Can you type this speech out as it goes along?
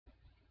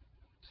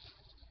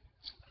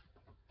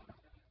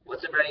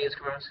What's up, everybody? It's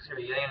Commercial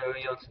here. Getting a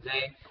video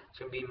today. It's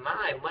going to be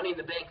my Money in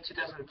the Bank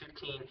 2015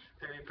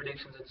 preview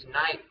predictions of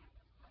tonight.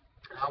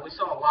 We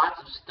saw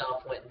lots of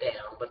stuff went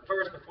down, but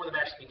first, before the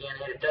match began,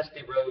 they had a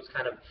Dusty Rhodes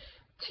kind of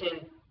 10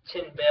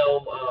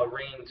 bell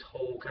rings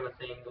whole kind of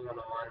thing going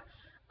on.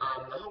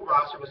 The whole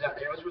roster was out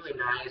there. It was really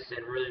nice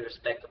and really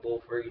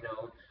respectable for, you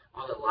know,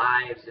 all the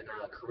lives and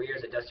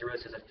careers that Dusty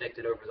Rhodes has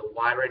affected over the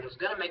wide range. I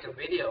was going to make a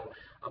video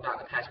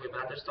about the past week,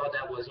 but I just thought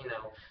that was, you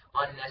know,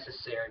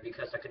 unnecessary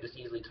because I could just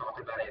easily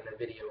talk about it in a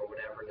video or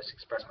whatever and just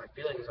express my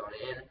feelings on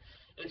it. And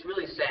it's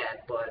really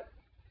sad, but,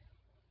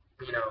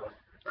 you know,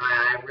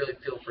 I really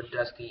feel for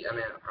Dusty,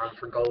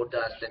 for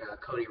Goldust and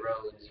Cody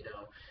Rhodes, you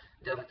know.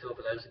 Definitely feel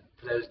for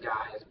those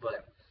guys,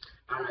 but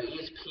I don't know,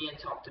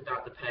 ESPN talked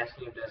about the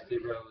passing of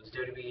Dusty Rhodes,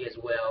 WWE as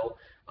well.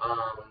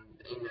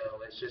 You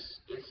know,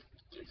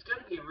 it's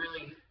going to be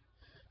really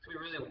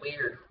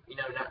weird, you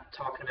know, not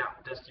talking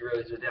about Dusty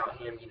Rhodes without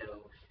him, you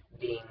know,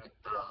 being,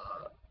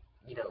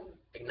 you know,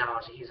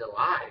 acknowledged that he's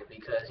alive,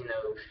 because, you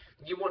know,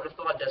 you wouldn't have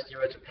thought Dusty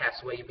Rhodes would pass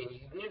away. I mean,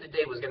 you knew the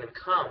day was going to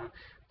come,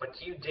 but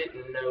you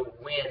didn't know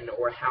when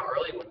or how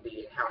early it would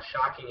be and how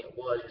shocking it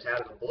was just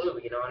out of the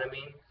blue, you know what I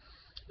mean?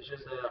 It's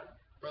just,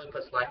 really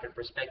puts life in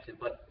perspective,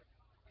 but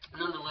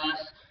nonetheless,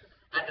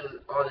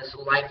 after all this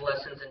life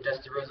lessons and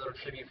Dusty Rhodes little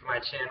tribute for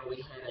my channel,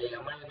 we had a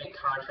Money in the Bank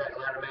contract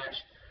ladder match.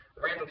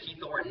 Randall, Keith,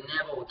 Orton,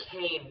 Neville,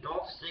 Kane,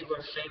 Dolph, Ziggler,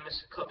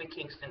 Sheamus, Kofi,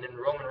 Kingston, and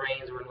Roman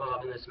Reigns were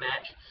involved in this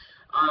match.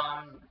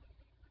 I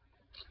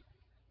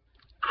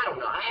don't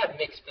know. I have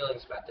mixed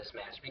feelings about this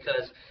match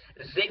because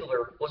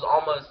Ziggler was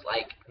almost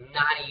like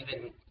not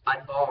even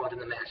involved in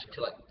the match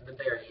until like the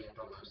very end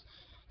almost.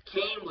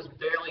 Kane was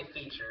barely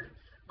featured.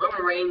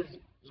 Roman Reigns,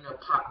 you know,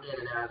 popped in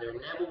and out of there.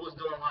 Neville was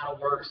doing a lot of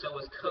work, so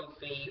was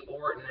Kofi,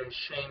 Orton, and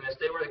Sheamus.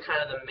 They were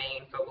kind of the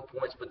main focal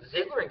points. But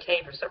Ziggler and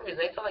Kane, for some reason,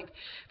 they felt like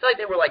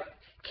they were like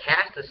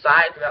cast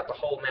aside throughout the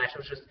whole match.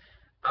 It was just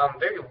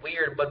very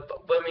weird. But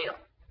I mean,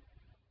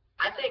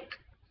 I think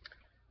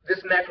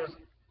this match was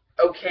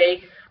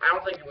okay. I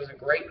don't think it was a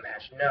great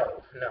match.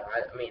 No.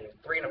 I mean,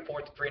 3 1/4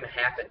 to 3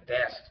 1/2 at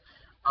best.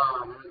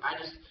 I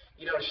just,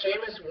 you know,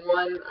 Sheamus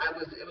won.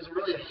 It was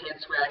really a head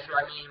scratcher.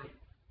 I mean,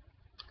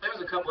 there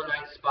was a couple of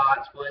nice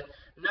spots, but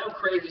no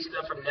crazy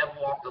stuff from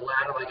Neville off the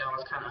ladder like I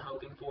was kind of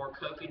hoping for.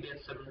 Kofi did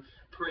some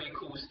pretty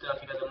cool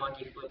stuff. You know, the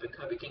monkey flip, and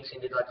Kofi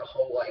Kingston did like a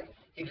whole, like,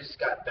 he just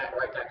got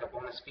right back up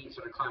on his feet,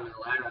 sort of climbing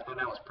the ladder. I thought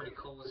that was pretty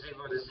cool.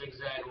 Ziggler, the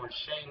zigzag on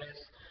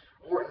Sheamus.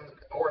 Orton's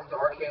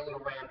RKO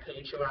little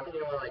rampage show. I think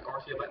he only like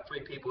RKO about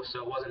 3 people,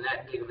 so it wasn't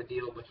that big of a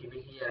deal, but he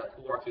had a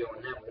cool RKO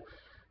on Neville.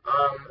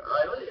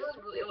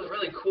 It was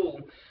really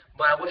cool,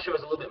 but I wish there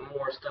was a little bit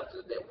more stuff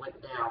that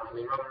went down. I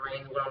mean, Roman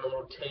Reigns went on a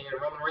little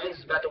tear. Roman Reigns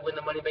is about to win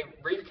the Money in the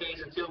Bank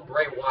briefcase until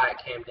Bray Wyatt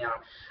came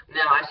down.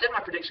 Now, I said in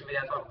my prediction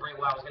video I thought Bray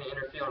Wyatt was going to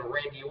interfere on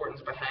Randy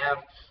Orton's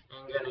behalf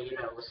and going to, you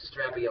know,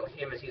 strap-yo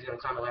him as he's going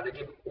to climb the ladder to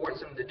give Orton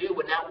something to do,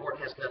 but now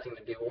Orton has nothing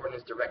to do. Orton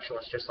is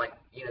directionless, just like,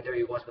 you know, there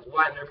he was with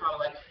Wyatt, and they're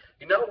probably like,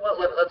 you know what,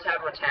 let's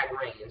have him attack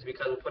Reigns,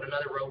 because we'll put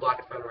another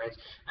roadblock in front of Reigns.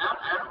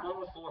 I'm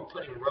all for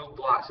putting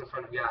roadblocks in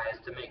front of guys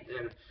to make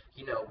them,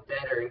 you know,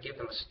 better and give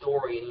them a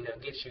story and, you know,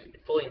 get you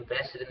fully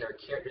invested in their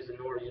characters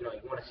in order, you know,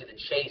 you want to see the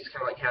chase,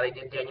 kind of like how they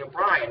did Daniel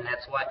Bryan.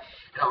 That's why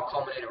it all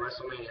culminated at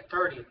WrestleMania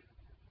 30.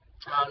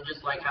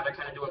 Just like how they're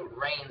kind of doing with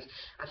Reigns.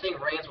 I think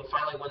Reigns will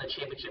finally win the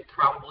championship,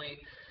 probably.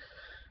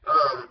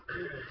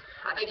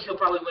 I think he'll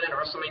probably win at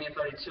WrestleMania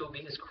 32. Will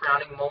be his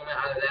crowning moment,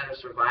 either that or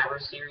Survivor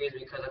Series,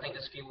 because I think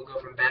this feud will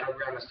go from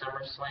Battleground to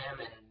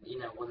SummerSlam, and,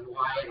 you know, with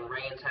Wyatt and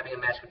Reigns having a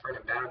match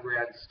confirmed at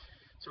Battleground,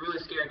 it's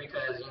really scary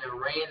because, you know,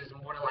 Reigns is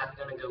more than likely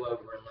going to go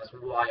over unless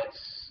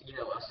Wyatt's, you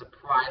know, a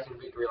surprising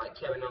victory like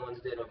Kevin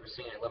Owens did over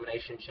Cena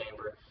Elimination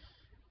Chamber.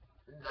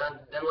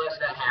 Unless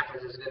that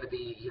happens, it's going to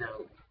be, you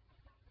know,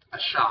 a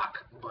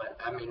shock.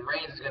 But, I mean,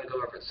 Reigns is going to go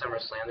over at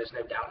SummerSlam. There's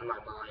no doubt in my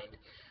mind.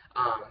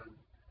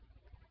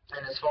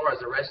 And as far as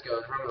the rest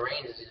goes, Roman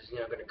Reigns is just, you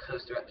know, going to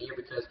coast throughout the year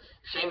because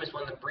Sheamus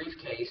won the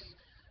briefcase.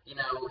 You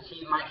know,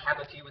 he might have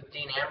a feud with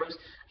Dean Ambrose.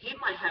 He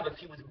might have a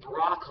feud with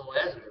Brock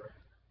Lesnar.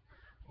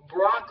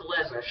 Brock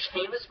Lesnar.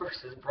 Sheamus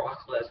versus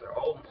Brock Lesnar.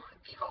 Oh, my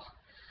God.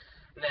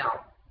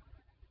 Now,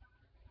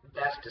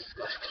 that's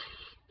disgusting.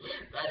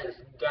 That is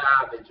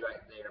garbage right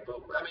there.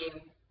 But, I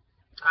mean,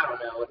 I don't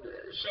know.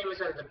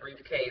 Sheamus has the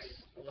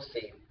briefcase. We'll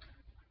see.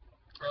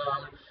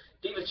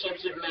 Divas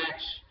Championship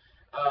match.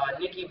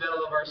 Nikki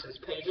Bella versus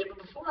Paige.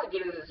 But before I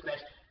get into this match,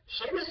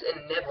 Sheamus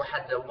and Neville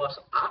had the most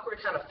awkward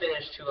kind of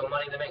finish to a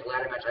Money in the Bank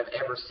ladder match I've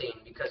ever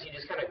seen, because he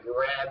just kind of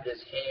grabbed his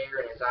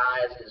hair and his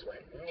eyes and just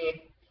went,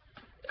 meh.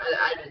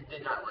 I just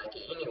did not like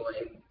it.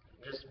 Anyway,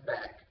 just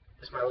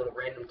my little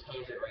random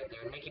tangent right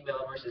there. Nikki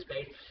Bella versus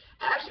Paige.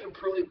 Actually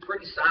a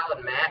pretty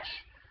solid match.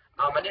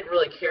 I didn't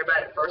really care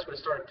about it at first, but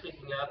it started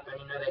picking up, and,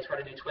 you know, they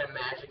tried to do twin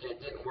magic, and it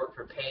didn't work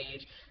for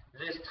Paige.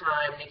 This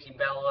time, Nikki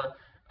Bella,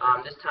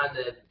 this time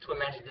the twin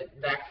magic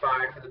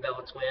backfired for the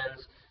Bella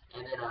twins,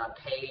 and then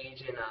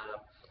Paige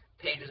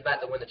was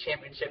about to win the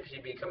championship.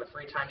 She'd become a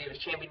 3-time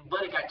Divas champion,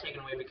 but it got taken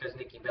away because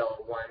Nikki Bella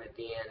won at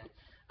the end.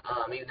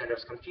 even though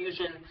there's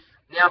confusion.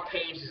 Now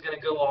Paige is going to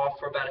go off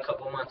for about a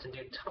couple of months and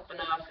do Tough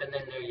Enough, and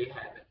then there you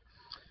have it.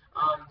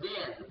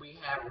 Then we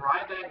have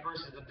Ryback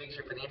versus the Big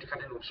Show for the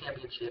Intercontinental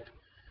Championship.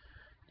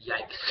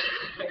 Yikes.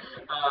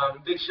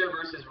 Big Show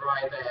versus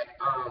Ryback.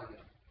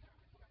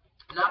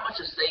 Not much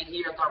to say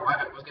here. I thought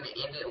Ryback was going to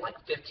end it in like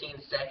 15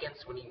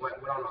 seconds when he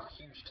went on a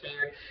huge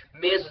tear.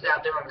 Miz was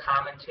out there on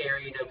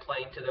commentary, you know,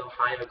 playing to the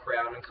Ohio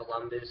crowd in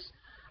Columbus.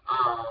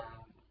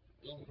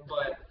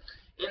 But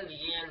in the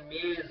end,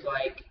 Miz,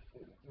 like,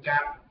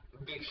 got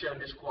Big Show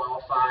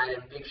disqualified,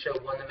 and Big Show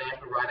won the match,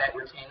 but Ryback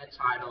retained the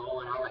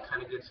title and all that kind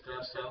of good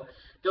stuff. So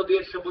there'll be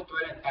a triple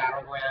threat at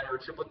Battleground or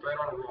a triple threat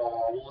on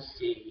Raw. We'll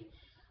see.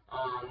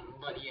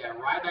 But yeah,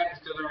 Ryback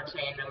is still going to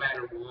retain no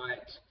matter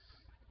what,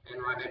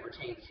 and Ryback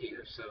retains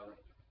here. So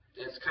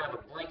it's kind of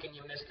a blink and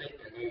you missed it,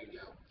 and there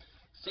you go.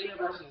 Cena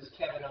versus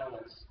Kevin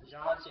Owens.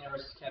 John Cena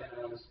versus Kevin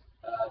Owens,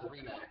 the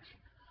rematch.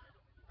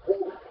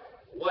 Whew,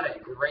 what a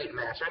great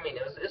match. I mean,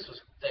 this was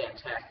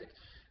fantastic.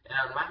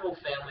 My whole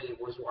family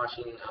was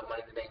watching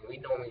Money in the Bank. We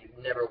normally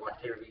never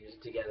watch pay-per-views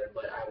together,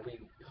 but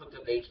we hooked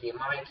up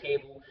HDMI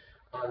cable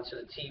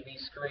onto the TV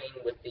screen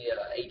with the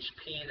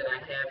HP that I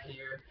have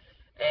here,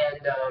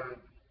 and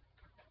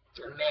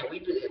man,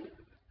 we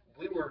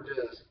were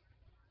just,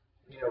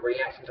 you know,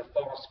 reacting to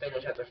false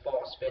finish after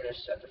false finish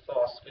after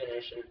false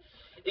finish, and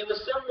it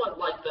was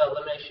somewhat like the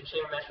Elimination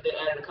Chamber match, where they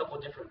added a couple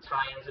of different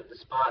tie-ins at the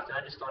spots, and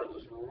I just thought it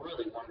was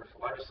really wonderful.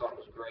 I just thought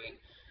it was great.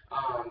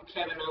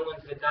 Kevin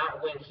Owens did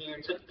not win here.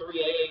 It took 3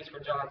 AAs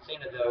for John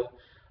Cena, though,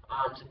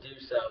 to do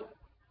so.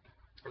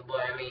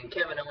 But, I mean,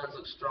 Kevin Owens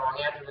looked strong.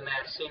 After the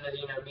match, Cena,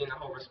 you know, being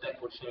the whole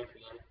respectful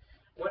champion,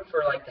 went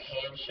for, like, the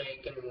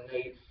handshake, and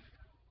they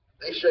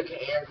shook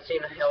hands.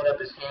 Cena held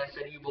up his hand,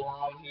 said, "You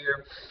belong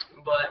here."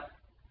 But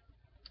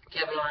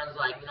Kevin Owens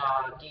like,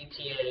 "Nah,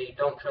 DTA,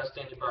 don't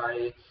trust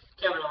anybody."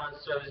 Kevin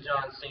Owens throws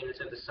John Cena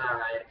to the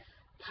side,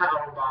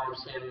 power bombs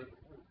him,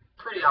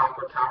 pretty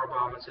awkward power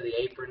bomb into the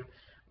apron.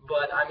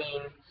 But, I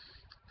mean,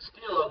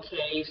 still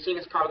okay.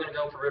 Cena's probably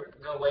going to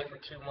go away for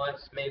 2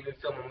 months, maybe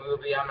film a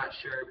movie. I'm not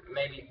sure.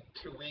 Maybe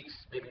 2 weeks,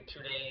 maybe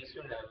 2 days.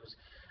 Who knows?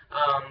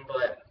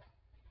 But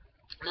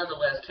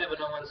nonetheless, Kevin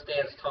Owens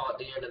stands tall at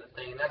the end of the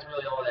thing. That's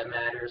really all that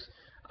matters.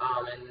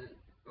 And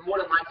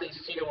more than likely,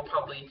 Cena will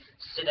probably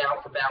sit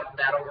out for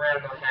Battleground,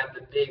 and they'll have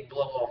the big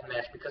blow-off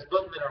match, because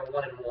both men are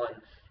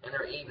 1-1, and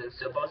they're even.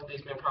 So both of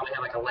these men probably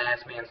have like a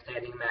last man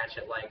standing match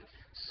at like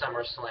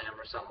SummerSlam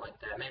or something like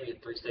that. Maybe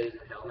 3 Stages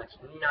in Hell match.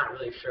 Not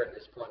really sure at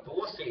this point, but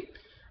we'll see.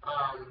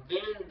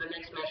 Then the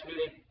next match,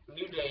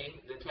 New Day,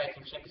 the Tag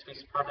Team Champions,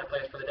 faces Primetime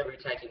Players for the WWE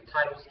Tag Team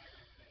titles.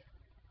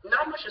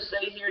 Not much to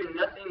say here.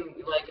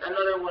 Nothing like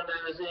another one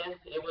that was in.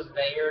 It was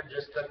there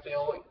just to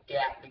fill a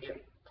gap to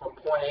get from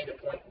point A to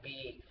point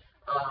B.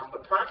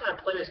 But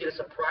Primetime Players get a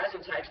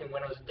surprising tag team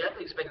win. I was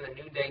definitely expecting the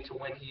New Day to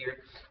win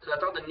here, because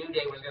I thought the New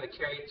Day was going to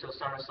carry it till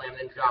SummerSlam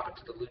and then drop it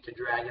to the Lucha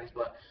Dragons.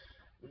 But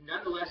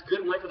nonetheless,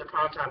 good win for the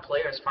Primetime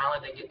Players.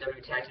 Finally, they get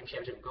WWE Tag Team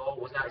Championship gold.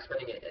 Was not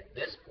expecting it at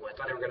this point.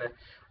 Thought they were going to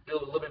do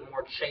a little bit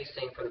more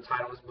chasing for the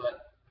titles,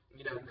 but,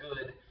 you know,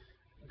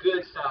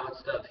 good solid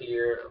stuff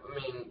here. I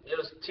mean, it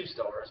was 2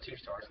 stars,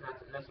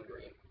 nothing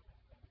great.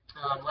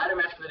 Ladder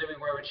match for the WWE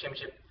World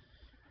Championship.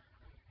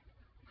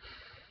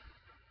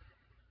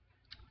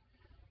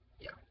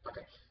 Yeah,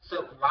 okay.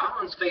 So,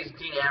 Rollins faced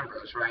Dean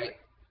Ambrose, right?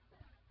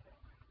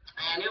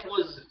 And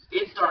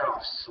it started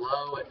off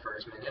slow at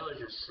first, man. It was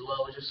just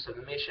slow, just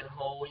submission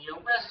hold, you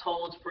know, rest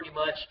holds pretty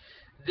much.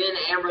 Then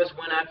Ambrose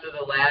went after the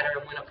ladder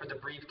and went up for the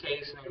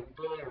briefcase, and then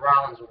boom,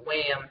 Rollins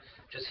wham,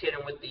 just hit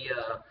him with the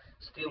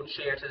steel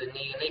chair to the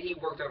knee, and then he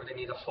worked over the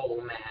knee the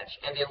whole match.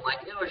 And then,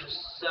 like, it was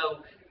just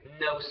so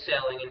no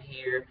selling in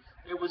here.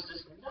 There was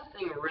just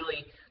nothing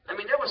really. I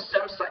mean, there was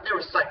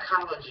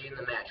psychology in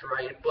the match,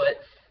 right?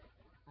 But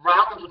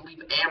Rollins would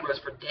leave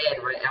Ambrose for dead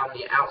right out on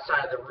the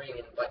outside of the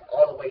ring, and like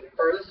all the way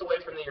furthest away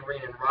from the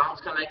arena, and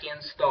Rollins come back in,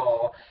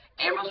 stall.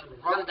 Ambrose would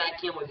run back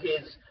in with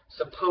his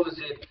supposed,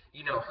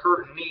 you know,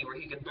 hurt knee where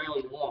he could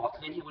barely walk,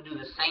 and then he would do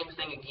the same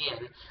thing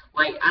again.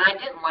 Like, and I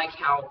didn't like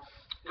how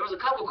there was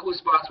a couple cool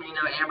spots where, you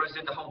know, Ambrose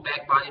did the whole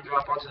back body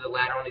drop onto the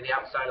ladder onto the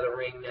outside of the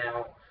ring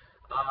now.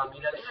 You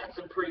know, they had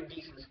some pretty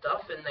decent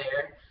stuff in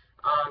there.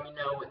 You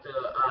know, with the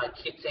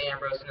kick to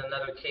Ambrose and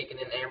another kick, and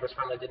then Ambrose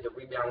finally did the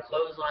rebound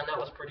clothesline. That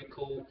was pretty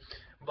cool.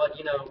 But,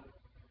 you know,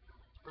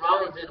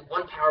 Rollins did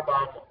one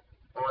powerbomb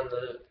on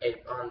the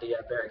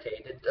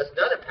barricade, did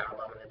another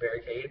powerbomb on the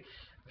barricade.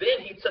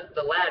 Then he took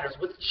the ladders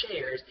with the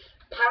chairs,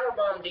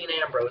 powerbombed Dean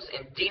Ambrose,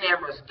 and Dean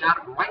Ambrose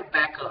got right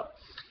back up.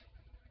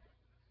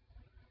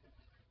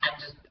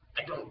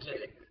 I don't get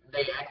it.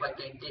 They act like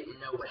they didn't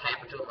know what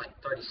happened to him like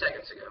 30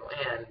 seconds ago.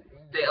 And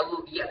they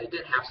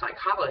did have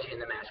psychology in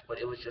the match, but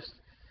it was just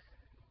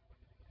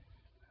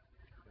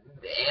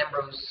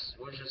Ambrose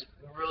was just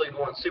really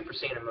going Super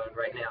Cena mode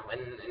right now,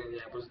 and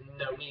there was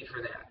no need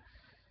for that.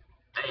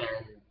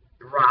 And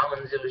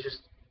Rollins, it was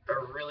just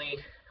a really,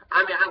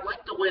 I mean, I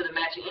liked the way the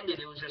match ended.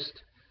 It was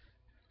just,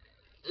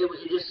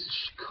 it just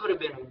could have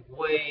been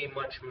way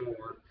much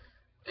more,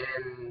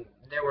 and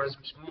there was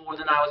more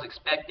than I was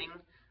expecting.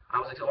 I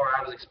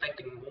was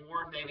expecting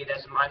more. Maybe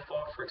that's my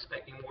fault for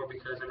expecting more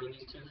because, I mean,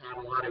 these two have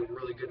a lot of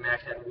really good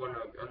matches. Had won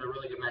a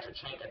really good match at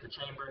the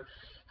Chamber.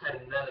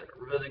 Had another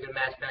really good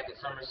match back at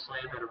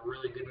SummerSlam. Had a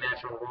really good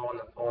match on Raw in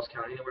the Falls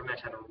Count Anywhere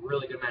match. Had a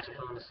really good match at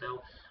Hell in a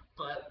Cell.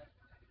 But,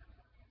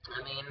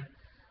 I mean,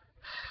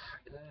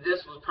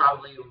 this was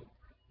probably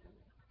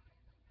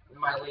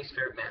my least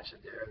favorite match of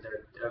their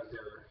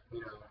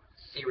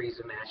series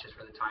of matches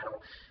for the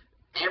title.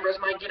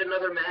 Ambrose might get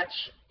another match,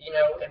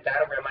 at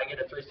Battleground, might get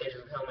a 3 Stages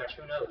of Hell match,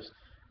 who knows?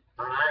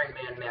 An Iron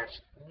Man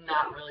match,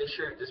 not really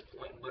sure at this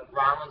point, but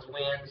Rollins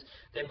wins.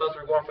 They both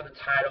were going for the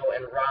title,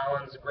 and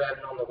Rollins grabbed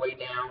it on the way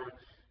down,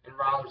 and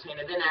Rollins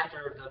retained it. Then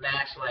after the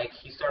match,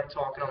 he started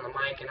talking on the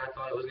mic, and I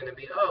thought it was going to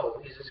be, oh,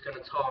 he's just going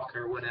to talk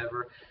or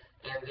whatever,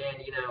 and then,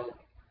 it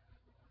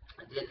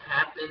didn't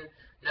happen.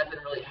 Nothing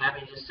really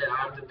happened. He just said,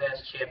 I'm the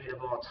best champion of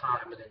all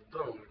time, and then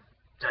boom.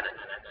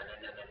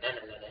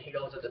 He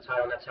goes at the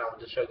title, and that's how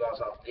the show goes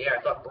off the air.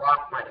 I thought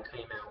Brock might have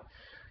came out,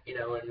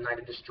 and might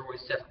have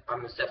destroyed Seth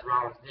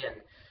Rollins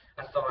then.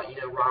 I thought,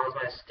 Rollins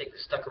might have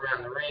stuck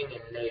around the ring,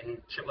 and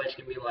Triple H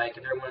could be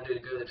like, if they wanted to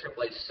go the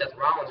Triple H Seth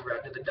Rollins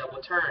route, do the double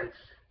turn,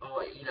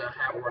 or,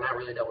 or not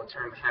really double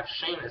turn, but have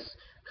Sheamus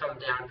come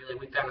down and be like,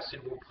 we found a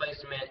suitable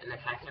replacement, and then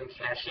have him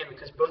cash in,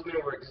 because both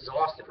men were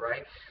exhausted,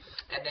 right?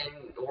 And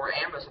then, or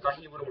Ambrose, I thought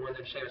he would have won,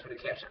 then Sheamus would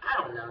have cashed in. I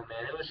don't know,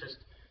 man. It was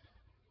just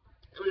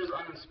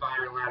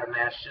uninspiring ladder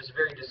match, just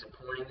very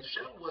disappointing. The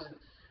show wasn't,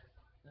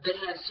 they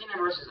had Cena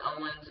versus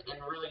Owens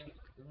and really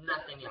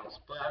nothing else.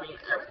 But, I mean,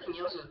 everything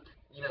else is,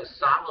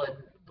 solid,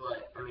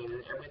 but, I mean,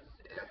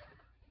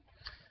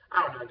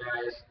 I don't know,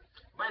 guys.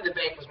 Money in the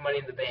Bank was Money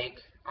in the Bank.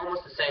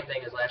 Almost the same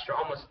thing as last year,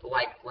 almost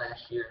like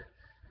last year.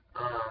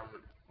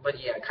 But,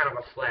 yeah, kind of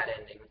a flat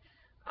ending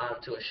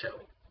to a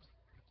show.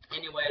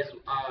 Anyways,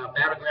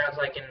 Battlegrounds,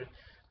 in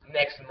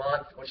next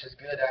month, which is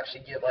good. I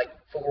actually get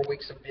 4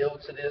 weeks of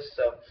build to this,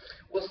 so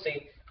we'll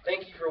see.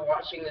 Thank you for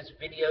watching this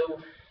video,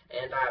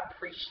 and I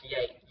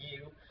appreciate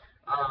you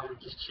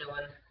just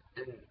chilling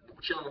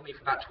with me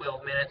for about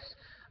 12 minutes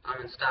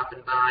and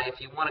stopping by. If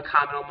you want to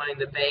comment on Money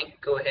in the Bank,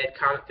 go ahead,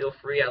 comment, feel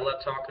free. I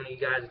love talking to you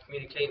guys and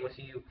communicating with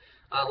you.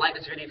 Like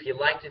this video if you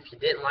liked it. If you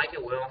didn't like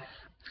it, well,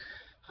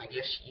 I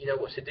guess you know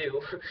what to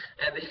do.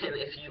 And then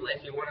if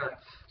you want to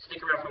stick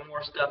around for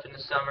more stuff in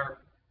the summer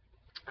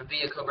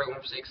via Cobra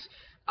 146,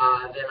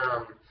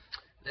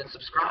 then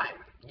subscribe.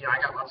 I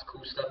got lots of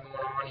cool stuff going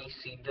on.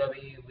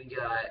 ECW, we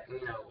got,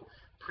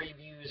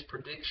 previews,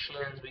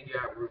 predictions, we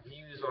got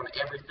reviews on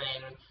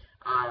everything.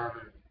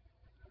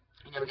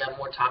 We got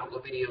more topical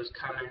videos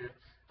coming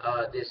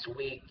this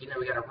week. We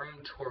got a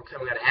room tour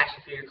coming, we got an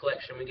action figure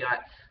collection, we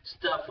got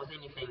stuff with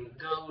Anything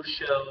Go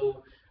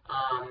show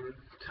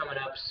coming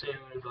up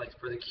soon,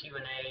 for the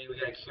Q&A. We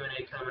got a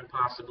Q&A coming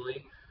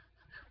possibly.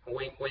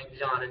 Wink, wink,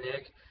 John and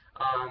Nick.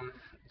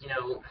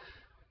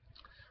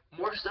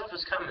 More stuff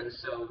is coming,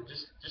 so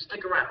just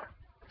stick around.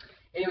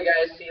 Anyway,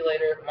 guys, see you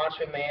later.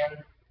 Macho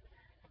Man,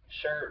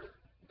 shirt,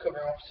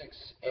 Cobra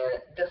 146, and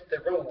Death the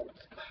Road.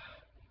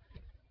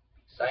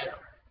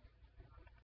 Sayonara.